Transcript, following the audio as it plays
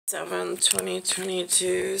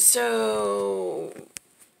2022. So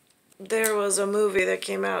there was a movie that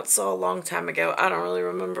came out so a long time ago. I don't really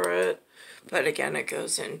remember it. But again, it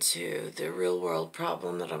goes into the real world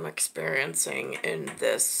problem that I'm experiencing in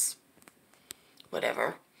this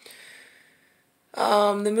whatever.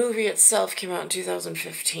 The movie itself came out in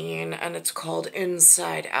 2015, and it's called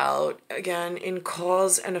Inside Out. Again, in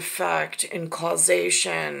cause and effect, in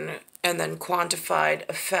causation, and then quantified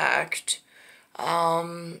effect.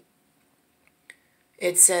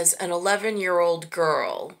 It says an 11-year-old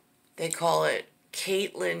girl, they call it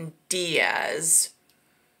Caitlin Diaz,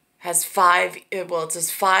 has it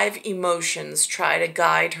says 5 emotions try to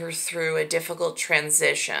guide her through a difficult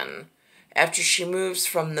transition after she moves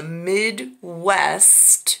from the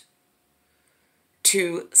Midwest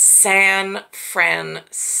to San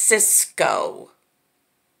Francisco.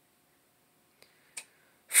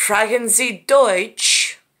 Fragen Sie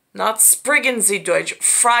Deutsch, not Sprigen Sie Deutsch,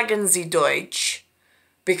 Fragen Sie Deutsch,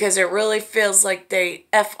 because it really feels like they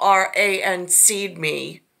FRANC'd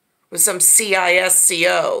me with some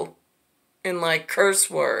CISCO in like curse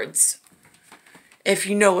words. If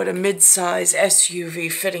you know what a mid-size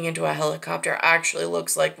SUV fitting into a helicopter actually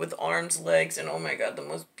looks like with arms, legs, and oh my god, the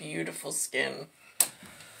most beautiful skin.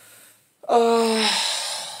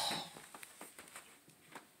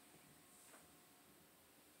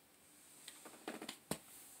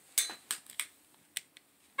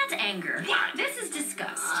 That's anger. This is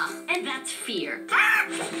disgust. And that's fear.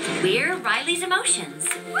 We're Riley's emotions.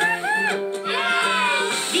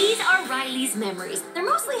 These are Riley's memories. They're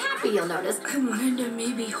mostly happy, you'll notice. I wanted to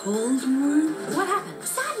maybe hold one. What happened?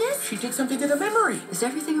 Sadness? She did something to the memory. Is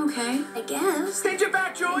everything okay? I guess. Stage it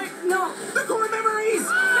back, Joy. No. The core memories.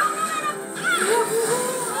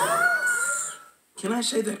 Can I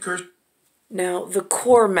say that curse? Now, the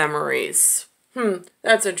core memories.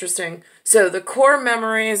 That's interesting. So the core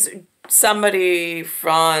memories, somebody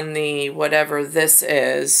from the whatever this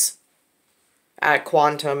is at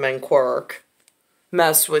Quantum and Quirk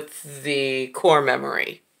mess with the core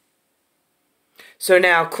memory. So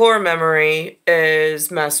now core memory is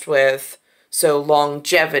messed with, so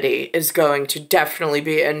longevity is going to definitely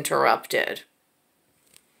be interrupted.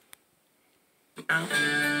 What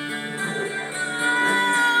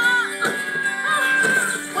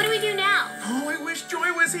do we do now? Oh, I wish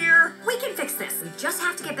Joy was here. We can fix this. We just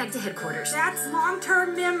have to get back to headquarters. That's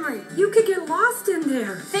long-term memory. You could get lost in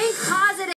there. Think positive.